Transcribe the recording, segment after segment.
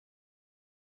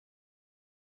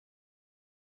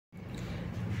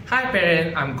Hi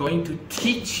parent, I'm going to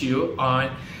teach you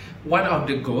on one of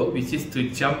the goals, which is to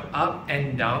jump up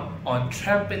and down on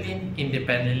trampoline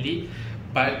independently,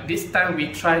 but this time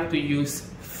we try to use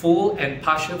full and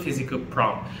partial physical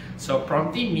prompt. So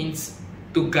prompting means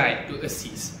to guide, to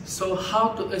assist. So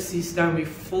how to assist them with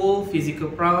full physical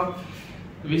prompt?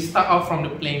 We start off from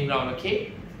the playing ground,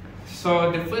 okay? So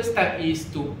the first step is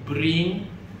to bring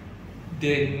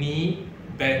the knee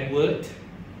backward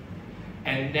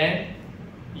and then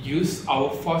use our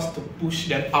force to push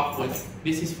them upward.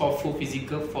 This is for full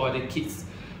physical for the kids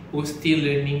who still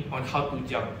learning on how to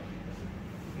jump.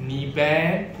 Knee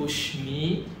bend, push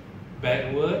knee,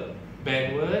 backward,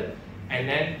 backward, and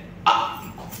then up.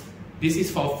 This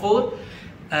is for full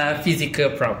physical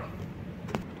prompt.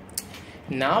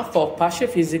 Now for partial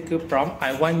physical prompt,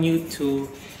 I want you to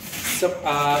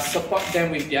support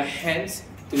them with their hands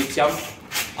to jump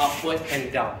upward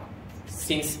and down.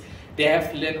 Since they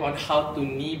have learned on how to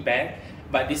knee bend,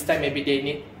 but this time maybe they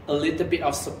need a little bit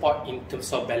of support in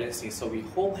terms of balancing. So we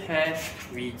hold hand,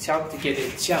 we jump together,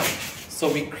 jump.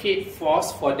 So we create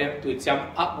force for them to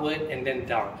jump upward and then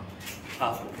down.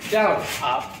 Up, down,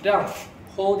 up, down.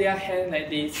 Hold their hand like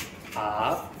this,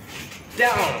 up,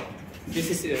 down. This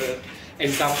is an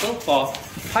example for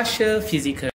partial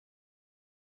physical.